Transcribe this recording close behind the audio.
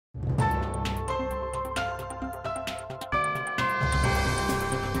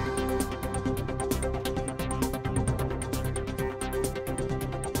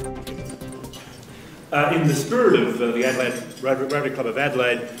In the spirit of the Adelaide Rotary Club of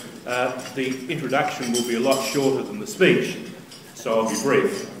Adelaide, the introduction will be a lot shorter than the speech, so I'll be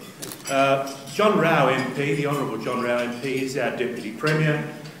brief. John Rau MP, the Honourable John Rau MP, is our Deputy Premier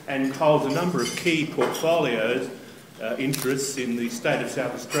and holds a number of key portfolios, interests in the state of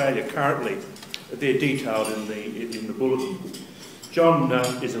South Australia currently. They're detailed in the bulletin. John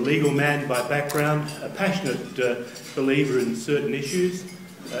is a legal man by background, a passionate believer in certain issues,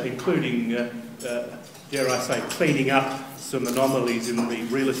 including, dare I say, cleaning up some anomalies in the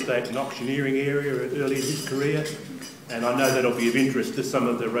real estate and auctioneering area early in his career, and I know that'll be of interest to some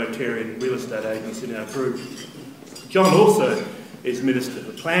of the Rotarian real estate agents in our group. John also is Minister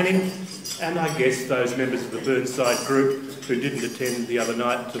for Planning, and I guess those members of the Burnside group who didn't attend the other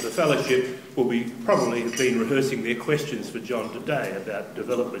night to the fellowship will probably have been rehearsing their questions for John today about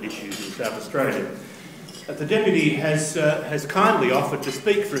development issues in South Australia. The Deputy has kindly offered to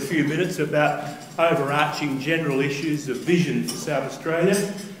speak for a few minutes about overarching general issues of vision for South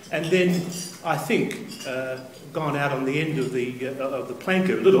Australia, and then I think gone out on the end of the plank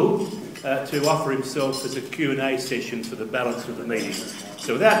a little to offer himself as a Q&A session for the balance of the meeting.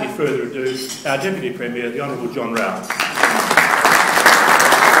 So without any further ado, our Deputy Premier, the Honourable John Rau.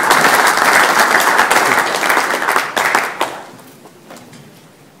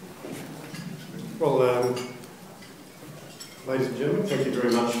 Well, ladies and gentlemen, thank you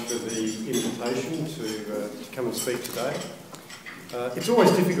very much for the invitation to come and speak today. It's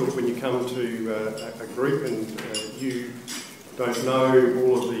always difficult when you come to a group and you don't know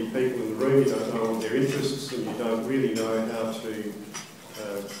all of the people in the room, you don't know all their interests, and you don't really know how to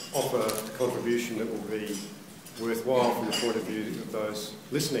offer a contribution that will be worthwhile from the point of view of those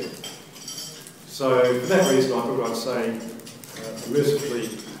listening. So for that reason I thought I'd say mercifully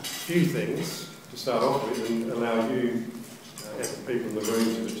few things to start off with and allow you, as the people in the room,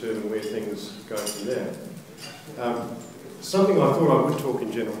 to determine where things go from there. Something I thought I would talk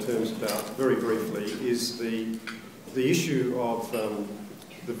in general terms about very briefly is the issue of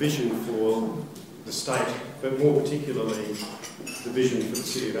the vision for the state, but more particularly the vision for the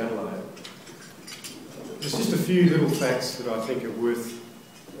City of Adelaide. There's just a few little facts that I think are worth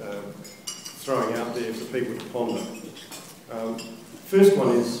throwing out there for people to ponder. First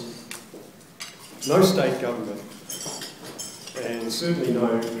one is no state government, and certainly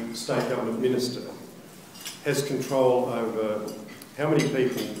no state government minister, has control over how many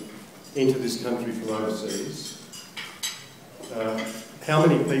people enter this country from overseas, how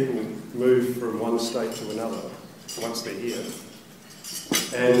many people move from one state to another once they're here,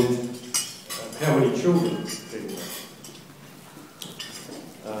 and how many children people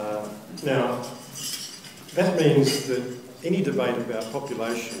have. Now, that means that any debate about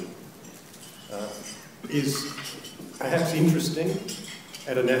population is perhaps interesting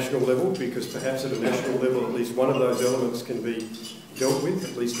at a national level, because perhaps at a national level at least one of those elements can be dealt with,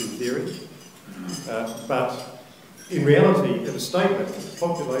 at least in theory. But in reality, at a state level,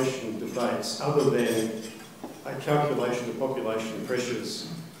 population debates, other than a calculation of population pressures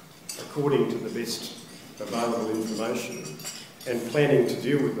according to the best available information and planning to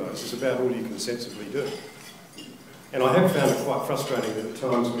deal with those, is about all you can sensibly do. And I have found it quite frustrating that at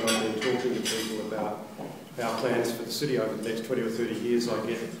times when I've been talking to people about our plans for the city over the next 20 or 30 years, I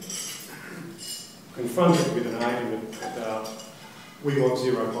get confronted with an argument about we want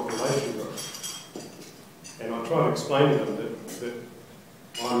zero population growth. And I try to explain to them that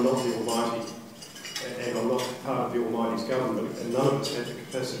I'm not the Almighty and I'm not part of the Almighty's government, and none of us have the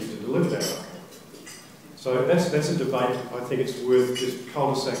capacity to deliver that. So that's a debate I think it's worth just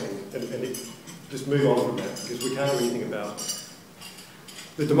cul-de-sacking and just move on from that, because we can't do anything about it.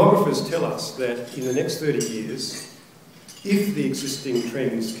 The demographers tell us that in the next 30 years, if the existing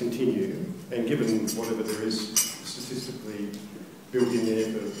trends continue, and given whatever there is statistically built in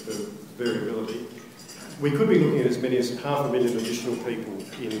there for variability, we could be looking at as many as 500,000 additional people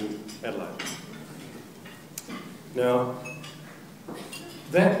in Adelaide. Now,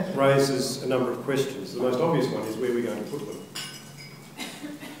 that raises a number of questions. The most obvious one is where we're going to put them.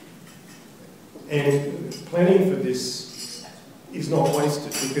 And planning for this is not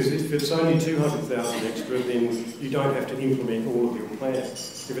wasted, because if it's only 200,000 extra, then you don't have to implement all of your plan.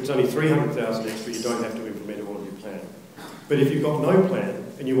 If it's only 300,000 extra, you don't have to implement all of your plan. But if you've got no plan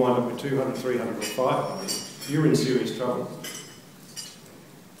and you wind up with 200, 300 or 500, you're in serious trouble.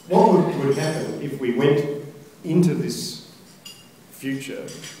 What would happen if we went into this future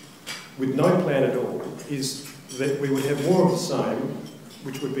with no plan at all is that we would have more of the same,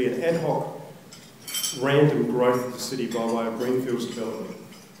 which would be an ad hoc random growth of the city by way of greenfields development.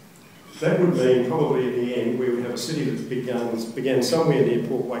 That would mean probably at the end we would have a city that began somewhere near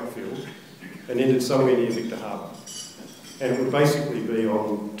Port Wakefield, and ended somewhere near Victor Harbour. And it would basically be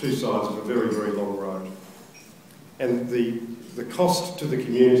on two sides of a very, very long road. And the cost to the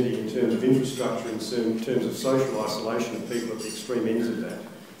community in terms of infrastructure, in terms of social isolation of people at the extreme ends of that,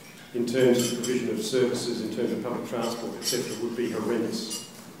 in terms of provision of services, in terms of public transport, etc., would be horrendous.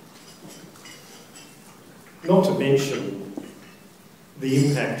 Not to mention the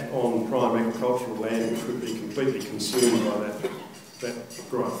impact on prime agricultural land, which would be completely consumed by that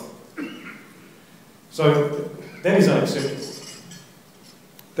growth. So that is unacceptable.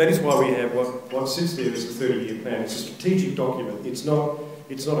 That is why we have what sits there as a 30-year plan. It's a strategic document. It's not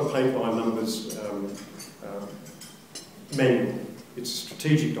a paint-by-numbers manual. It's a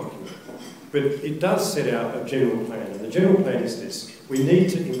strategic document. But it does set out a general plan. And the general plan is this. We need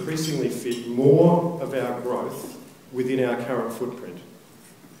to increasingly fit more of our growth within our current footprint,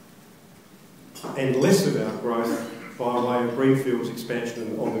 and less of our growth by way of greenfields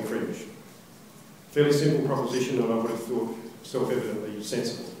expansion on the fringe. Fairly simple proposition, and I would have thought self-evidently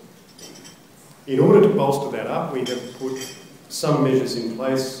sensible. In order to bolster that up, we have put some measures in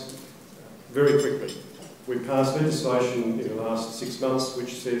place very quickly. We passed legislation in the last 6 months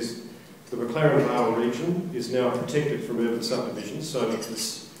which says the McLaren Vale region is now protected from urban subdivisions, so that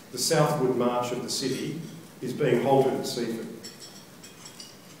the southward march of the city is being halted at Seaford.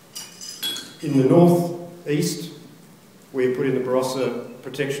 In the north-east, we have put in the Barossa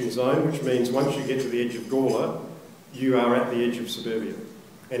protection zone, which means once you get to the edge of Gawler, you are at the edge of suburbia,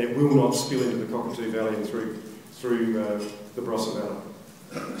 and it will not spill into the Cockatoo Valley and through the Barossa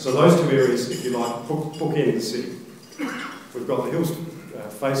Valley. So those two areas, if you like, bookend the city. We've got the hills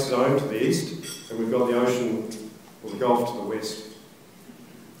face zone to the east, and we've got the ocean or the Gulf to the west.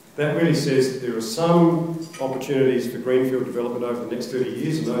 That really says that there are some opportunities for greenfield development over the next 30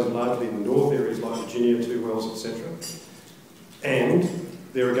 years, and those are largely in the north areas like Virginia, Two Wells, etc. And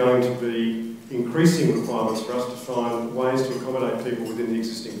there are going to be increasing requirements for us to find ways to accommodate people within the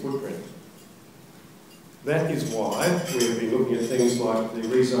existing footprint. That is why we have been looking at things like the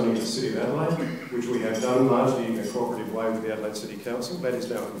rezoning of the City of Adelaide, which we have done largely in a cooperative way with the Adelaide City Council. That is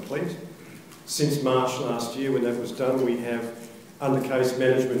now complete. Since March last year, when that was done, we have, under case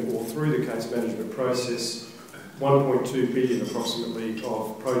management or through the case management process, 1.2 billion approximately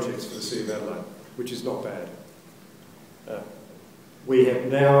of projects for the City of Adelaide, which is not bad. We have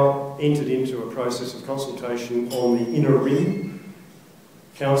now entered into a process of consultation on the inner ring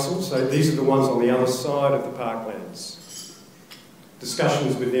council, so these are the ones on the other side of the parklands.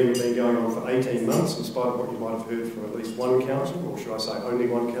 Discussions with them have been going on for 18 months, in spite of what you might have heard from at least one council, or should I say only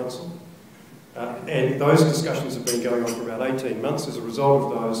one council. And those discussions have been going on for about 18 months. As a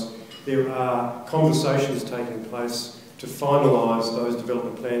result of those, there are conversations taking place to finalise those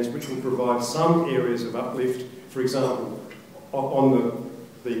development plans, which will provide some areas of uplift, for example, on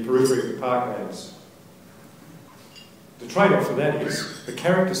the periphery of the parklands. The trade-off for that is the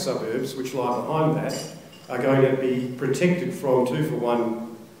character suburbs, which lie behind that, are going to be protected from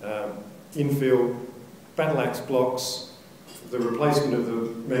 2-for-1 infill, battle axe blocks, the replacement of the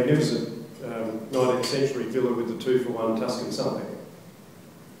magnificent 19th century villa with the 2-for-1 Tuscan something.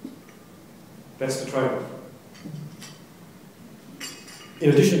 That's the trade-off. In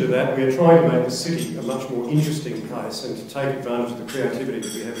addition to that, we are trying to make the city a much more interesting place and to take advantage of the creativity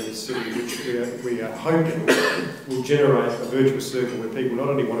that we have in the city, which we are hoping will generate a virtuous circle where people not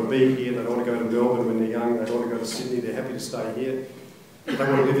only want to be here, they don't want to go to Melbourne when they're young, they don't want to go to Sydney, they're happy to stay here, but they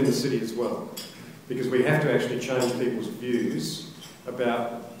want to live in the city as well. Because we have to actually change people's views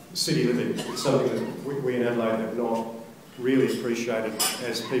about city living. It's something that we in Adelaide have not really appreciated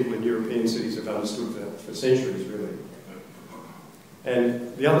as people in European cities have understood for centuries, really.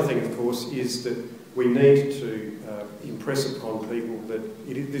 And the other thing, of course, is that we need to impress upon people that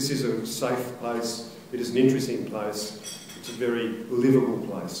this is a safe place, it is an interesting place, it's a very livable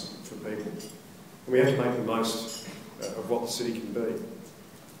place for people. And we have to make the most of what the city can be.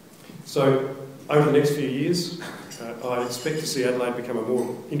 So, over the next few years, I expect to see Adelaide become a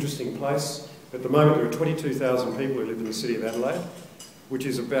more interesting place. At the moment, there are 22,000 people who live in the city of Adelaide, which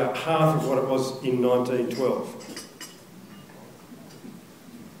is about half of what it was in 1912.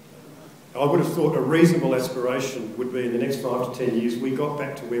 I would have thought a reasonable aspiration would be in the next 5 to 10 years we got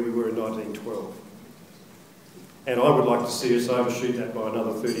back to where we were in 1912. And I would like to see us overshoot that by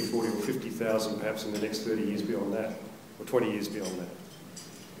another 30, 40 or 50,000 perhaps in the next 30 years beyond that, or 20 years beyond that.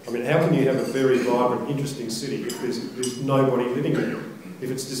 I mean, how can you have a very vibrant, interesting city if there's nobody living in it?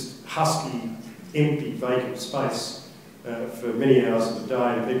 If it's this husky, empty, vacant space for many hours of the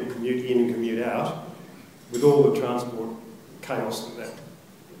day and people commute in and commute out with all the transport chaos that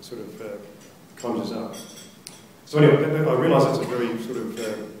sort of conjures up. So anyway, I realise that's a very sort of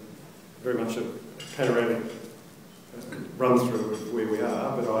very much a panoramic run through of where we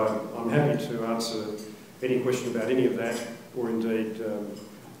are, but I'm happy to answer any question about any of that, or indeed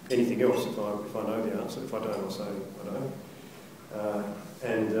anything else if I know the answer. If I don't, I'll say I don't.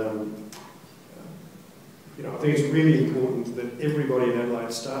 You know, I think it's really important that everybody in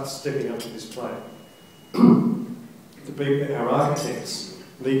Adelaide starts stepping up to this plate. Our architects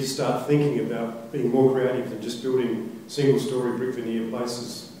need to start thinking about being more creative than just building single-storey brick veneer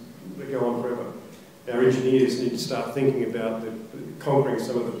places that go on forever. Our engineers need to start thinking about conquering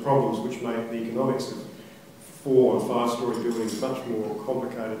some of the problems which make the economics of 4- and 5-storey buildings much more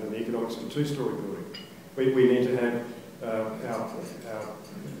complicated than the economics of a 2-storey building. We need to have our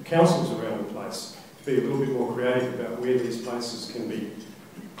councils around the place be a little bit more creative about where these places can be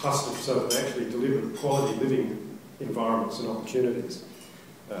clustered so that they actually deliver quality living environments and opportunities.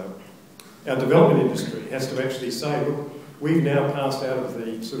 Our development industry has to actually say, look, we've now passed out of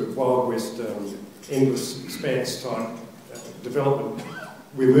the sort of Wild West endless expanse type development.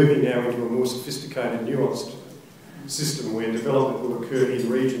 We're moving now into a more sophisticated, nuanced system where development will occur in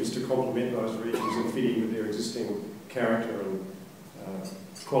regions to complement those regions and fit in with their existing character and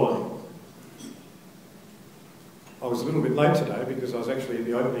quality. I was a little bit late today because I was actually at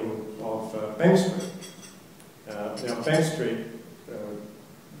the opening of Bank Street. Now, Bank Street,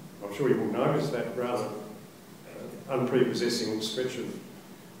 I'm sure you will know, is that rather unprepossessing stretch of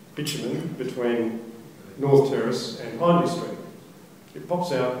bitumen between North Terrace and Hindley Street. It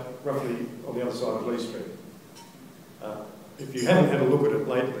pops out roughly on the other side of Lee Street. If you haven't had a look at it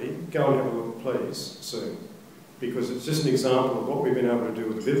lately, go and have a look, please, soon. Because it's just an example of what we've been able to do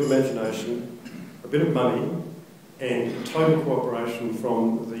with a bit of imagination, a bit of money, and total cooperation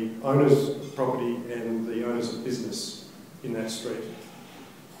from the owners of property and the owners of business in that street.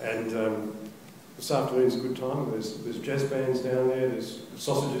 And this afternoon's a good time. There's jazz bands down there, there's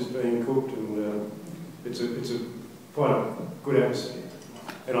sausages being cooked, and it's quite a good atmosphere.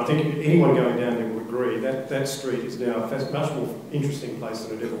 And I think anyone going down there will agree that that street is now a much more interesting place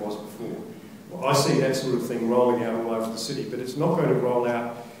than it ever was before. Well, I see that sort of thing rolling out all over the city, but it's not going to roll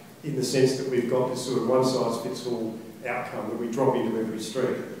out in the sense that we've got this sort of one-size-fits-all outcome that we drop into every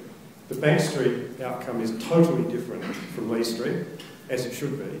street. The Bank Street outcome is totally different from Lee Street, as it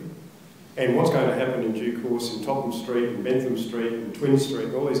should be. And what's going to happen in due course in Topham Street and Bentham Street and Twin Street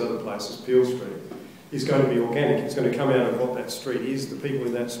and all these other places, Peel Street, is going to be organic. It's going to come out of what that street is, the people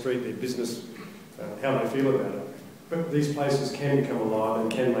in that street, their business, how they feel about it. But these places can become alive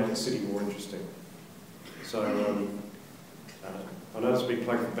and can make the city more interesting. So I know it's a big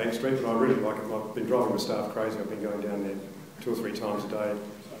plug for Bank Street, but I really like it. I've been driving my staff crazy. I've been going down there 2 or 3 times a day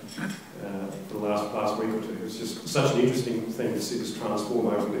for the last week or two. It's just such an interesting thing to see this transform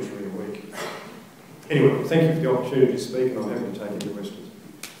over literally a week. Anyway, thank you for the opportunity to speak, and I'm happy to take any questions.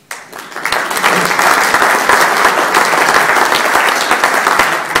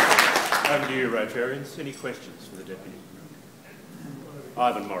 Over to you, Rotarians. Any questions for the Deputy?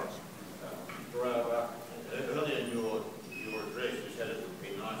 Ivan Morris. Earlier in your address, you said it would be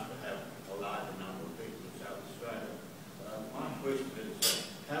nice to have a larger number of people in South Australia. My question is,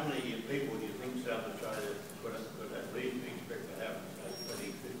 how many people do you think South Australia could at least expect to have in, say,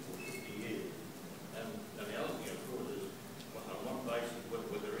 20, 50 years? And the other thing, of course, is on what basis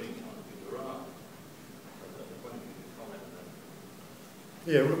would there any kind of be derived? I wonder if you could comment on that.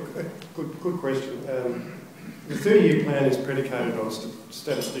 Yeah, look, good question. The 30-year plan is predicated on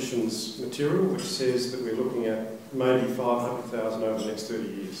statisticians' material, which says that we're looking at maybe 500,000 over the next 30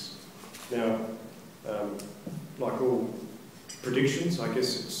 years. Now, like all predictions, I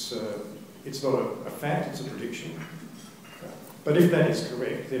guess it's not a fact, it's a prediction. But if that is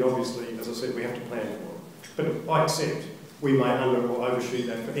correct, then obviously, as I said, we have to plan for it. But I accept we may under or overshoot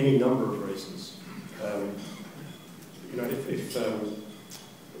that for any number of reasons. You know,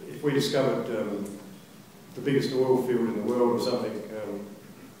 if we discovered the biggest oil field in the world or something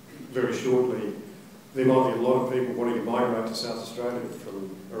very shortly, there might be a lot of people wanting to migrate to South Australia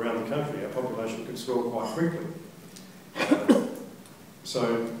from around the country. Our population could swell quite quickly.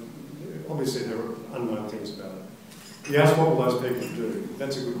 So obviously there are unknown things about it. You ask what will those people do?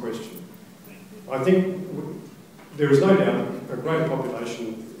 That's a good question. I think there is no doubt that a greater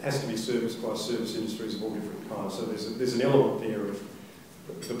population has to be serviced by service industries of all different kinds. So there's an element there of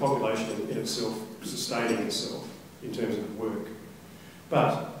the population in itself sustaining itself in terms of work.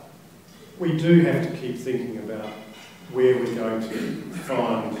 But we do have to keep thinking about where we're going to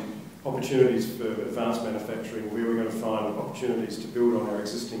find opportunities for advanced manufacturing, where we're going to find opportunities to build on our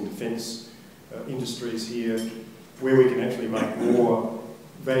existing defence industries here, where we can actually make more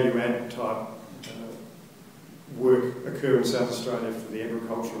value-add type work occur in South Australia for the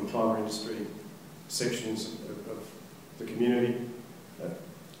agriculture and primary industry sections of the community.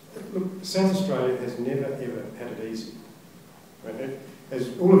 Look, South Australia has never ever had it easy. Right? As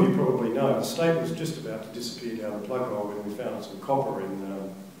all of you probably know, the state was just about to disappear down the plug hole when we found some copper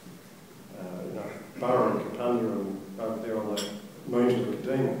in Burra and Kapunda and over there on the moons of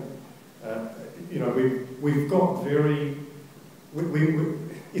Kadina. We've got very...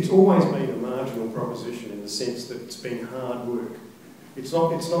 it's always been a marginal proposition in the sense that it's been hard work. It's not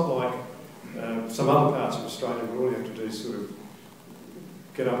like some other parts of Australia where all you have to do is sort of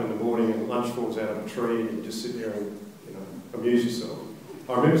get up in the morning and lunch falls out of a tree and you just sit there and amuse yourself.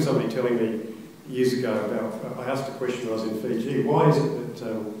 I remember somebody telling me years ago about, I asked a question when I was in Fiji, why is it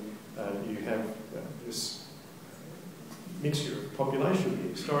that you have this mixture of population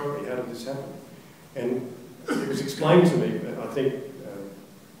here historically? How did this happen? And it was explained to me, I think,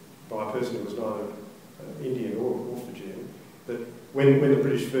 by a person who was neither Indian or Fijian, that when the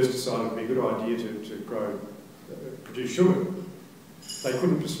British first decided it would be a good idea to produce sugar, they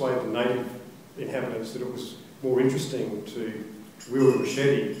couldn't persuade the native inhabitants that it was more interesting to wield a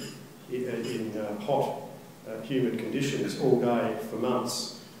machete in hot, humid conditions all day for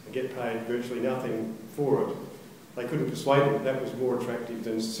months and get paid virtually nothing for it. They couldn't persuade them that was more attractive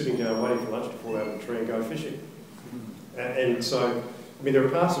than sitting down waiting for lunch to fall out of the tree and go fishing. And so, I mean, there are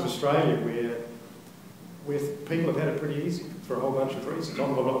parts of Australia where people have had it pretty easy for a whole bunch of reasons.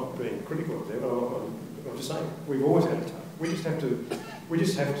 I'm not being critical of them, I'm just saying we've always had it tough. We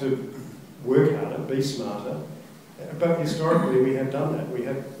just have to work harder, be smarter. But historically, we have done that. We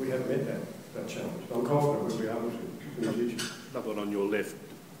have met that challenge. I'm confident we'll be able to in the future. Another one on your left.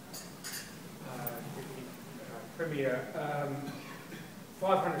 Premier,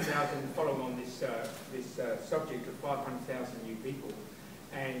 500,000, following on this subject of 500,000 new people,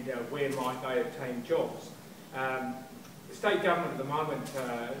 and where might they obtain jobs? The state government at the moment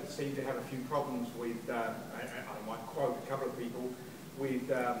seem to have a few problems with, I might quote a couple of people, with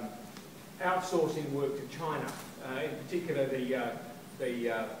outsourcing work to China. In particular,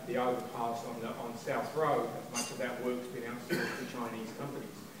 the overpass on South Road, much of that work's been outsourced to Chinese companies.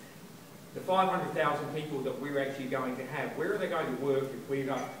 The 500,000 people that we're actually going to have, where are they going to work if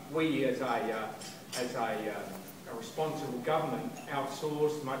we as a responsible government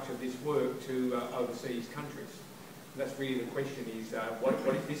outsource much of this work to overseas countries? That's really the question: is what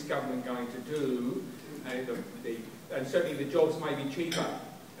is this government going to do? And certainly the jobs may be cheaper,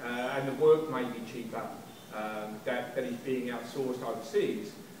 and the work may be cheaper that is being outsourced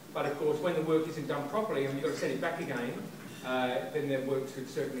overseas. But of course, when the work isn't done properly and you've got to send it back again, then their work should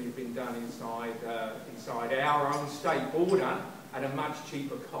certainly have been done inside our own state border at a much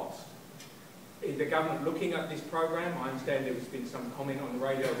cheaper cost. Is the government looking at this program? I understand there has been some comment on the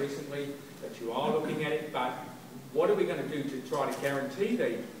radio recently that you are looking at it, but what are we going to do to try to guarantee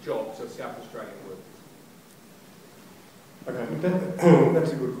the jobs of South Australian workers? Okay,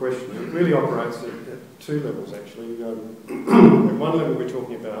 that's a good question. It really operates at two levels, actually. At one level, we're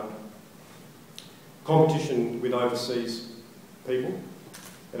talking about competition with overseas people.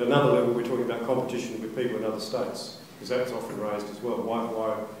 At another level, we're talking about competition with people in other states, because that's often raised as well. Why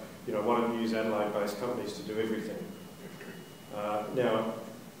don't you use Adelaide-based companies to do everything? Now,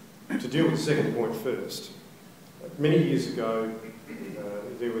 to deal with the second point first, many years ago,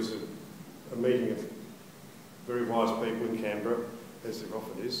 there was a meeting of very wise people in Canberra, as there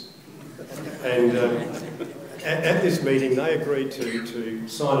often is, and at this meeting they agreed to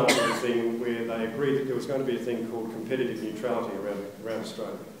sign up to a thing where they agreed that there was going to be a thing called competitive neutrality around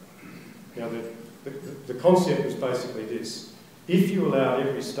Australia. Now, the concept was basically this: if you allowed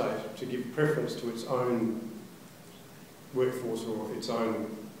every state to give preference to its own workforce or its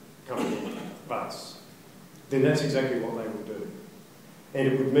own company base, then that's exactly what they would do. And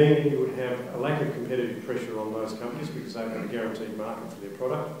it would mean that you would have a lack of competitive pressure on those companies because they've got a guaranteed market for their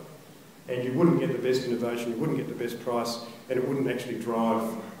product, and you wouldn't get the best innovation, you wouldn't get the best price, and it wouldn't actually drive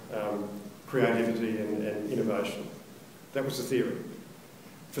creativity and innovation. That was the theory.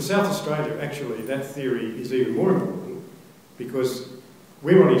 For South Australia, actually, that theory is even more important because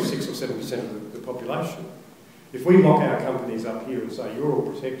we're only 6 or 7% of the population. If we lock our companies up here and say, you're all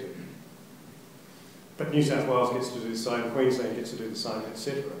protected, but New South Wales gets to do the same, Queensland gets to do the same,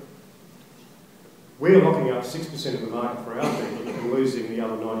 etc. We're locking up 6% of the market for our people and losing the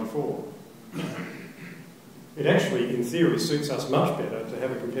other 94. It actually, in theory, suits us much better to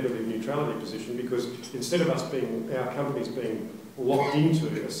have a competitive neutrality position because instead of our companies being locked into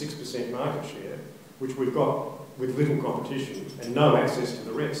a 6% market share, which we've got with little competition and no access to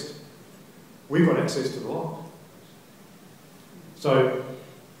the rest, we've got access to the lot. So,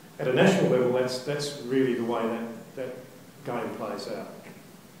 At a national level, that's really the way that game plays out.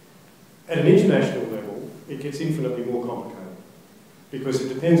 At an international level, it gets infinitely more complicated because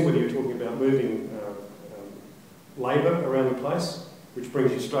it depends whether you're talking about moving labour around the place, which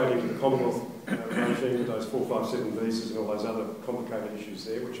brings you straight into the Commonwealth regime with those 457 visas and all those other complicated issues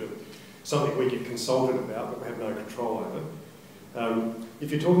there, which are something we get consulted about but we have no control over. If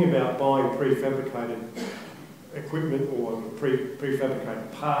you're talking about buying prefabricated equipment or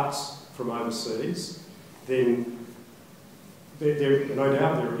prefabricated parts from overseas, then no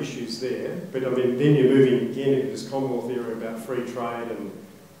doubt there are issues there, but I mean, then you're moving again into this Commonwealth area about free trade and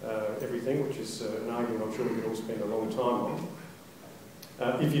everything, which is an argument I'm sure we could all spend a long time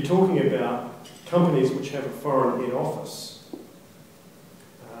on. If you're talking about companies which have a foreign head office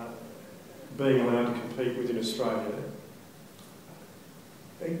being allowed to compete within Australia,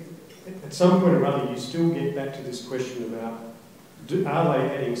 at some point or other you still get back to this question about are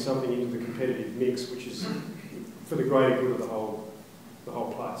they adding something into the competitive mix which is for the greater good of the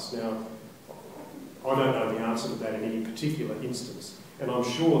whole place. Now, I don't know the answer to that in any particular instance, and I'm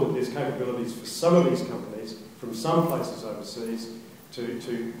sure that there's capabilities for some of these companies from some places overseas to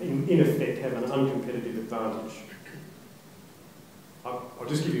in effect, have an uncompetitive advantage. I'll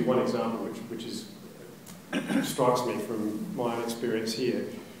just give you one example which strikes me from my own experience here.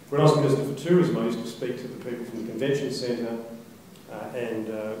 When I was Minister for Tourism, I used to speak to the people from the Convention Centre and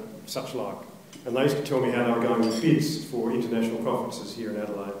such like. And they used to tell me how they were going with bids for international conferences here in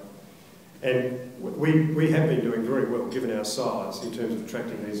Adelaide. And we have been doing very well, given our size, in terms of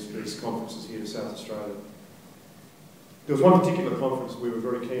attracting these conferences here to South Australia. There was one particular conference we were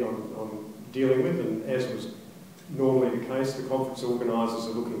very keen on dealing with, and as was normally the case, the conference organisers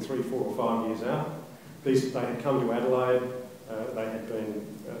are looking 3, 4 or 5 years out. They had come to Adelaide, they had been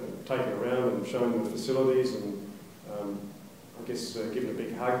taken around and shown the facilities and I guess given a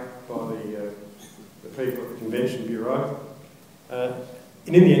big hug by the people at the Convention Bureau. And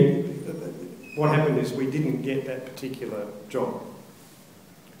in the end, what happened is we didn't get that particular job.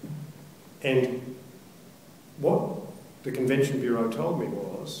 And what the Convention Bureau told me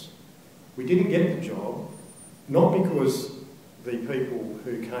was, we didn't get the job, not because the people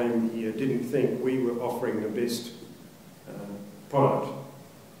who came here didn't think we were offering the best product,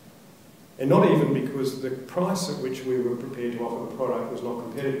 and not even because the price at which we were prepared to offer the product was not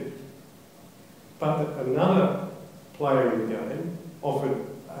competitive, but that another player in the game offered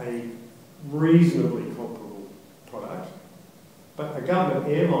a reasonably comparable product, but a government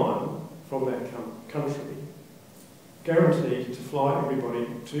airline from that country guaranteed to fly everybody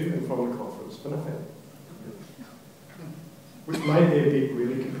to and from the conference for nothing, which made their bid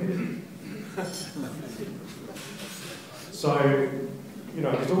really competitive. So, you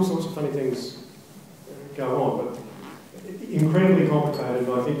know, there's all sorts of funny things go on, but incredibly complicated,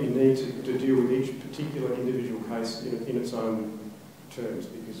 and I think you need to deal with each particular individual case in its own terms,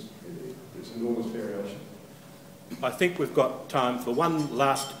 because there's enormous variation. I think we've got time for one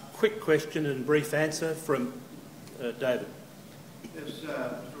last quick question and brief answer from David. Yes,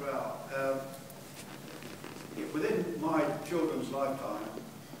 Mr. Rau. Within my children's lifetime,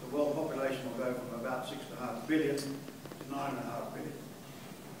 the world population will go from about 6.5 billion to 9.5 billion.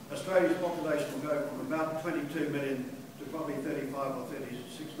 Australia's population will go from about 22 million to probably 35 or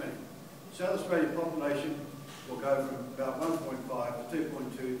 36 million. South Australia's population will go from about 1.5 to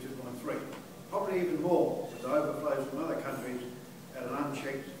 2.2, 2.3. Probably even more with the overflows from other countries and an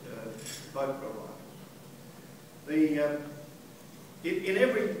unchecked boat arrivals. In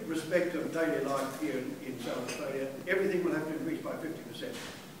every respect of daily life here in South Australia, everything will have to increase by 50%,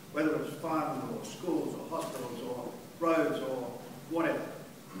 whether it's farming or schools or hospitals or roads or whatever.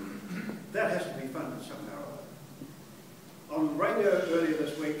 That has to be funded somehow or other. On radio earlier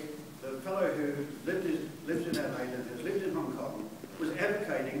this week, the fellow who lives in Adelaide and has lived in Hong Kong was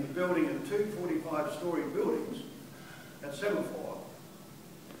advocating the building of 2 45-storey buildings at Semaphore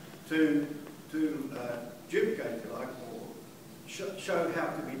to duplicate, if you like, or show how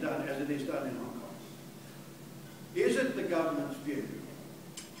it can be done as it is done in Hong Kong. Is it the government's view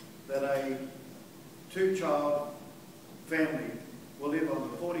that a 2-child family will live on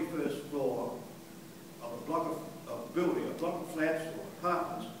the 41st floor of a block of building, a block of flats or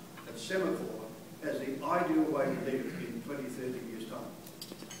apartments at Semaphore as the ideal way to live in 20, 30 years' time?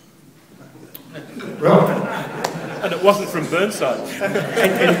 Well, and it wasn't from Burnside. and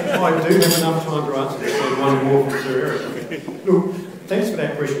I do have enough time to answer this, so one more from Sir Eric. Look, thanks for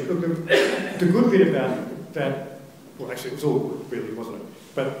that question. Look, the good bit about that, well, actually, it was all good, really, wasn't it?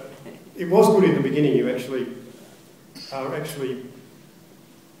 But it was good in the beginning. You actually are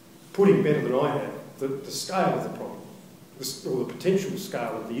putting better than I have the scale of the problem. or the potential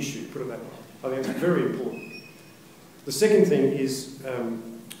scale of the issue, put it that way. I think it's very important. The second thing is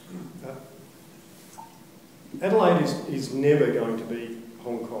Adelaide is never going to be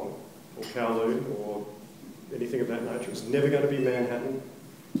Hong Kong or Kowloon or anything of that nature. It's never going to be Manhattan,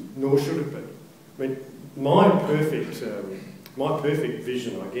 nor should it be. I mean, my perfect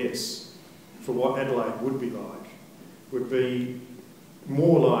vision, I guess, for what Adelaide would be like would be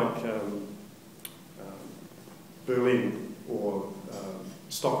more like Berlin or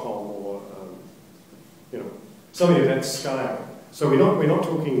Stockholm or something of that scale. So we're not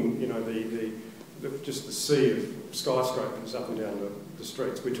talking just the sea of skyscrapers up and down the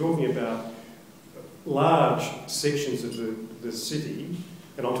streets. We're talking about large sections of the city,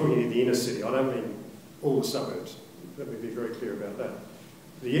 and I'm talking the inner city. I don't mean all the suburbs. Let me be very clear about that.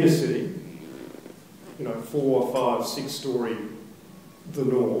 The inner city, 4, 5, 6 story, the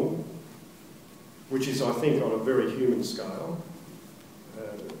norm, which is, I think, on a very human scale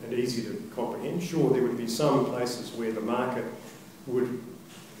and easy to comprehend. Sure, there would be some places where the market would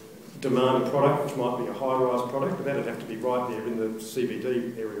demand a product which might be a high-rise product, but that would have to be right there in the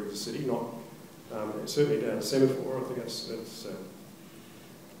CBD area of the city, not certainly down the Semaphore. I think that's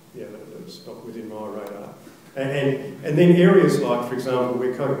not within my radar. And then areas like, for example,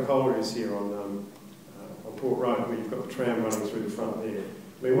 where Coca-Cola is here on Port Road, where you've got the tram running through the front there.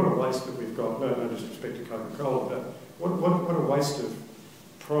 I mean, what a waste that we've got. No disrespect to Coca-Cola, but what a waste of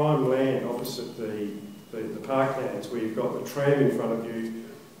prime land opposite the parklands, where you've got the tram in front of you,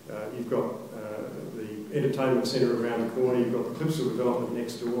 you've got the entertainment centre around the corner, you've got the Clipsal development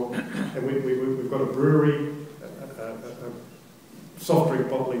next door, and we've got a brewery, a soft drink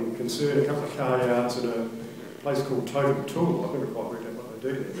bottling concern, a couple of car yards, and a place called Totem Tool. I've never quite worked out what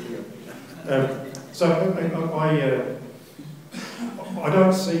they do there. So I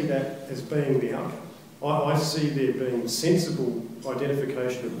don't see that as being the outcome. I see there being sensible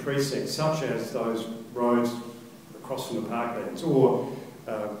identification of precincts, such as those roads across from the parklands, or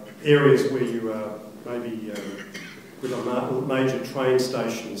areas where you are maybe with a major train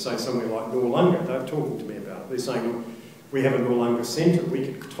station, say somewhere like Noarlunga. They're talking to me about it. They're saying, look, we have a Noarlunga centre, we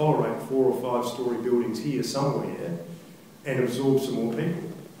could tolerate 4 or 5 story buildings here somewhere and absorb some more people.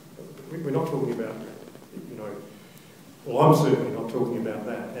 We're not talking about, well, I'm certainly not talking about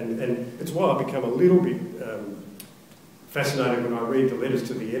that. And it's why I've become a little bit fascinated when I read the letters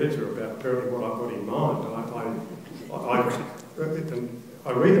to the editor about apparently what I've got in mind.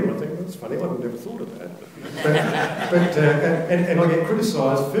 I read them and I think, that's funny, I've never thought of that. And I get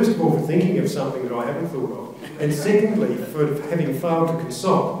criticised, first of all, for thinking of something that I haven't thought of, and secondly, for having failed to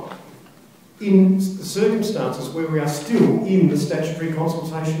consult in the circumstances where we are still in the statutory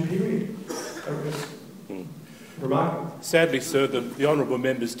consultation period. Remarkable. Sadly, sir, the honourable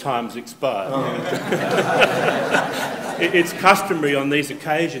member's time's expired. It's customary on these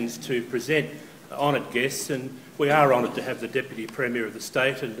occasions to present honoured guests, and we are honoured to have the Deputy Premier of the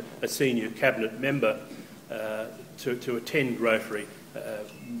State and a senior Cabinet member to attend Rotary,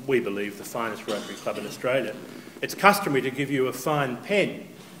 we believe the finest Rotary Club in Australia. It's customary to give you a fine pen,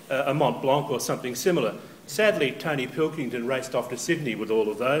 a Mont Blanc or something similar. Sadly, Tony Pilkington raced off to Sydney with all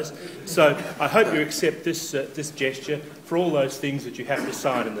of those, so I hope you accept this gesture for all those things that you have to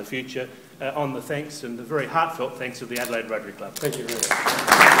sign in the future, on the thanks and the very heartfelt thanks of the Adelaide Rotary Club. Thank you very much.